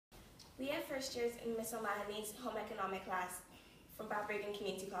first years in Miss O'Mahony's home economic class from Balbriggan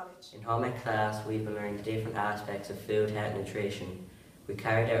Community College. In home ec class, we've been learning the different aspects of food, health and nutrition. We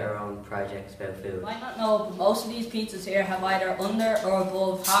carried out our own projects about food. You might not know, but most of these pizzas here have either under or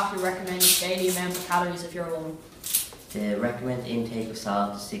above half your recommended daily amount of calories if you're a woman. The recommended intake of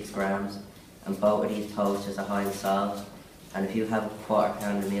salt is 6 grams, and both of these toasters are high in salt. And if you have a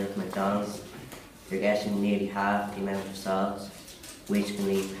quarter-pounder meal at McDonald's, you're getting nearly half the amount of salt, which can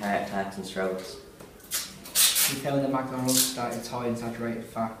lead to heart attacks and strokes. We found at McDonald's that it's high in saturated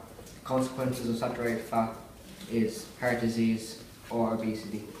fat. The consequences of saturated fat is heart disease or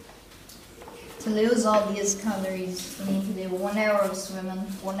obesity. To lose all these calories, we need to do 1 hour of swimming,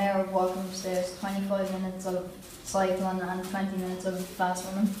 1 hour of walking upstairs, 25 minutes of cycling and 20 minutes of fast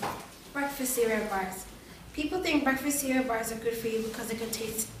running. Breakfast cereal bars. People think breakfast cereal bars are good for you because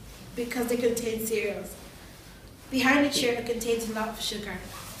they contain cereals. Behind the chair, it contains a lot of sugar.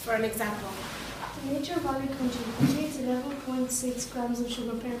 For an example, the Nature Valley Country contains 11.6 grams of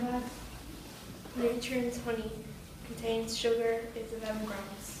sugar per bag. Nature's honey contains sugar is 11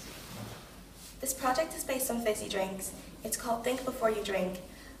 grams. This project is based on fizzy drinks. It's called Think Before You Drink.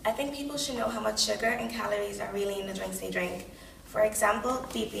 I think people should know how much sugar and calories are really in the drinks they drink. For example,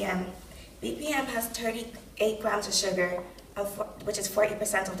 BPM. BPM has 38 grams of sugar, which is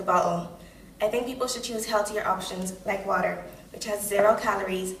 40% of the bottle. I think people should choose healthier options like water, which has 0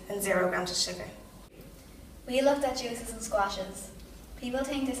 calories and 0 grams of sugar. We looked at juices and squashes. People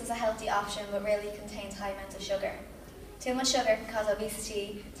think this is a healthy option but really contains high amounts of sugar. Too much sugar can cause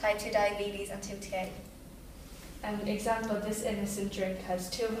obesity, type 2 diabetes and tooth decay. An example, this innocent drink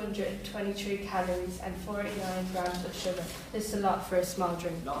has 223 calories and 49 grams of sugar. This is a lot for a small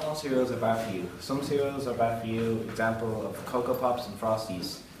drink. Not all cereals are bad for you. Some cereals are bad for you. Example of Cocoa Pops and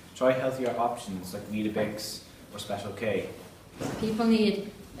Frosties. Try healthier options like Weetabix or Special K. People need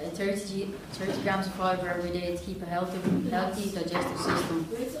 30 grams of fibre every day to keep a healthy digestive system.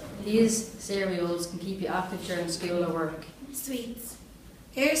 These cereals can keep you active during school or work. Sweets.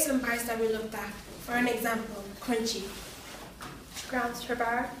 Here are some bars that we looked at. For an example, Crunchy. Grams per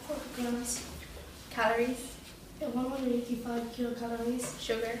bar, 4 grams. calories, 185 kilocalories.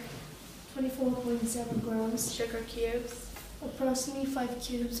 sugar, 24.7 grams. sugar cubes. Approximately 5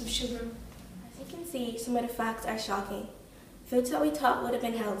 cubes of sugar. As you can see, some of the facts are shocking. Foods that we thought would have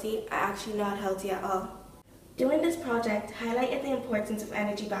been healthy are actually not healthy at all. Doing this project highlighted the importance of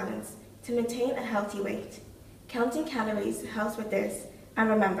energy balance to maintain a healthy weight. Counting calories helps with this, and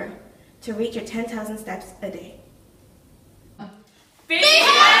remember, to reach your 10,000 steps a day. Be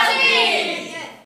healthy!